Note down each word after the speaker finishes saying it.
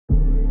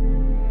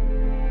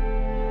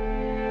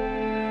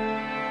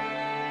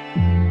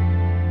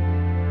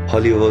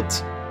Hollywood,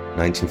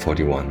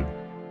 1941.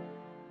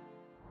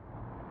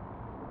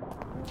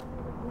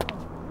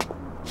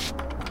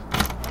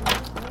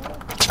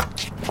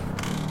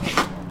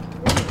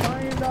 We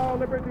find our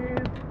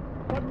liberties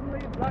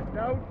suddenly blacked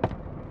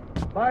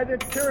out by the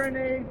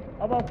tyranny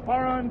of a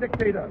foreign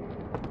dictator.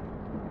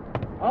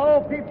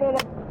 Our people...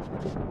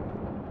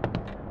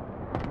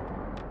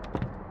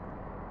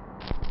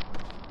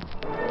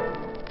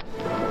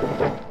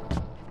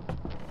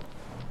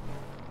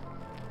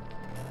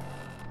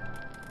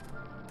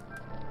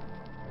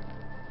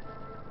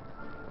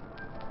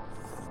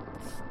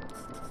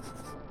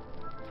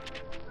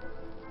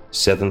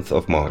 7th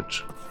of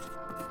March,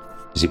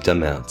 7.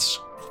 März.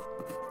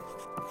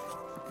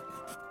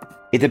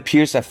 It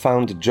appears I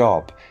found a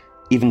job,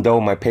 even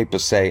though my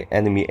papers say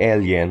enemy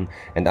alien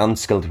and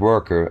unskilled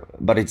worker,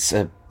 but it's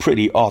a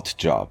pretty odd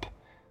job.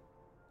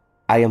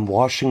 I am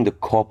washing the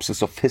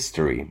corpses of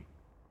history.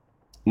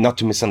 Not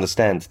to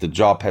misunderstand, the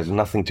job has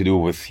nothing to do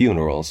with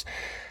funerals.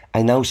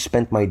 I now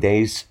spend my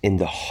days in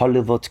the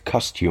Hollywood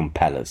Costume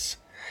Palace,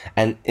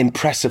 an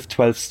impressive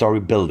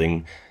 12-story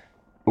building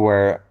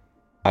where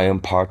I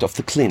am part of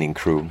the cleaning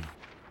crew.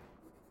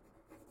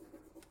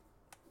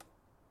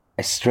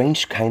 A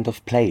strange kind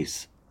of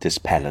place, this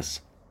palace.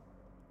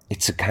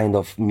 It's a kind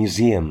of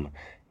museum,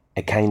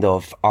 a kind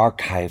of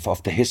archive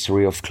of the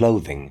history of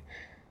clothing,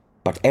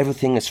 but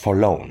everything is for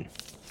loan.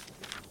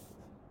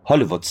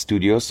 Hollywood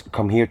studios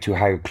come here to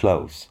hire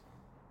clothes,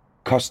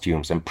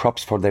 costumes and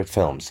props for their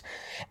films,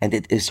 and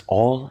it is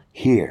all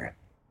here.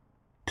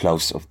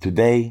 Clothes of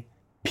today,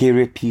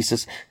 period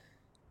pieces.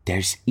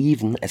 There's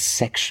even a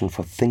section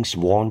for things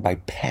worn by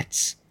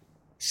pets,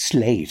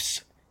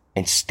 slaves,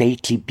 and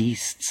stately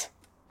beasts.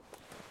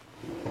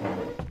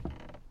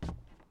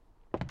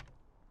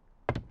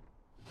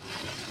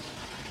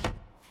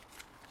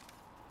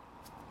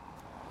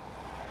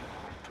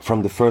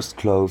 From the first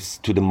clothes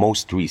to the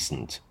most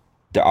recent,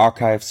 the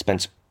archive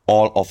spends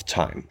all of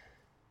time.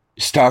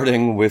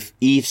 Starting with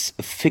Eve's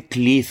fig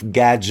leaf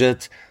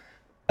gadget,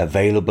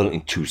 available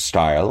in 2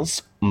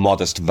 styles,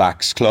 modest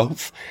wax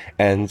cloth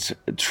and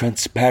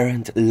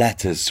transparent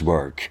lattice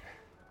work.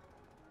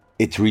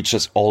 It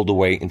reaches all the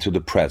way into the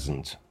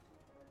present,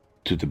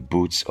 to the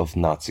boots of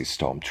Nazi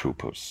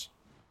stormtroopers.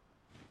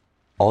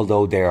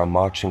 Although they are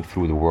marching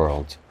through the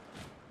world,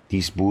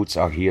 these boots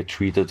are here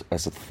treated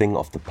as a thing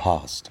of the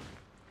past.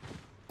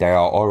 They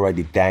are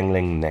already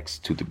dangling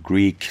next to the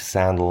Greek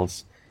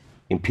sandals,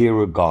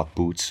 Imperial Guard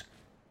boots,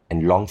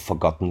 and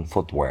long-forgotten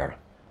footwear.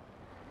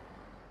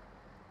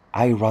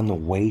 I run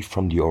away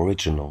from the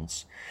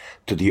originals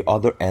to the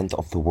other end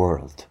of the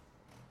world.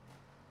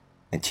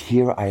 And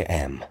here I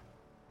am,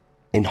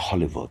 in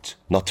Hollywood,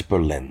 not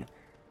Berlin,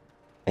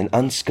 an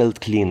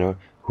unskilled cleaner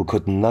who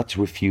could not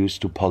refuse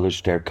to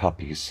polish their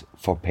copies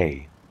for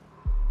pay.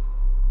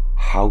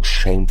 How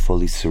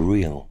shamefully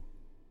surreal.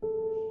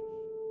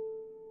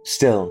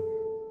 Still,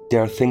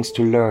 there are things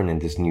to learn in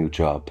this new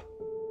job.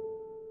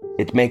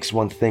 It makes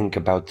one think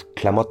about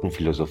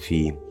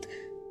Klamottenphilosophie,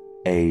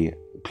 a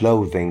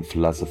clothing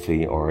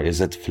philosophy, or is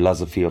it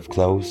philosophy of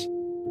clothes?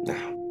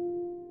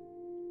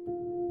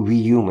 We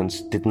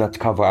humans did not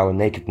cover our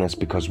nakedness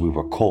because we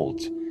were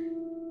cold.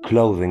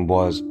 Clothing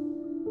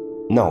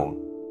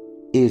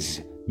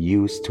is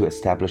used to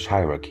establish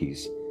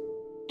hierarchies,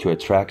 to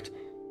attract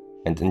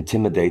and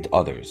intimidate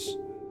others.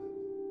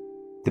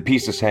 The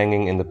pieces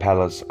hanging in the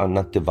palace are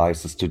not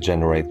devices to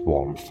generate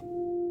warmth.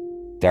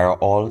 They are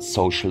all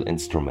social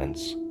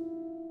instruments.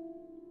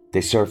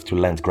 They serve to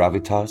lend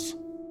gravitas,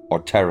 or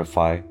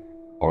terrify,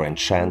 or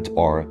enchant,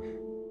 or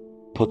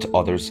put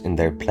others in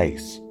their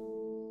place.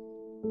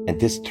 And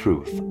this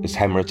truth is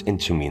hammered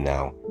into me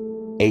now,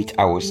 8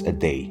 hours a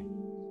day,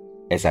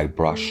 as I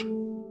brush,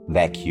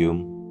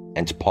 vacuum,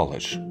 and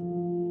polish.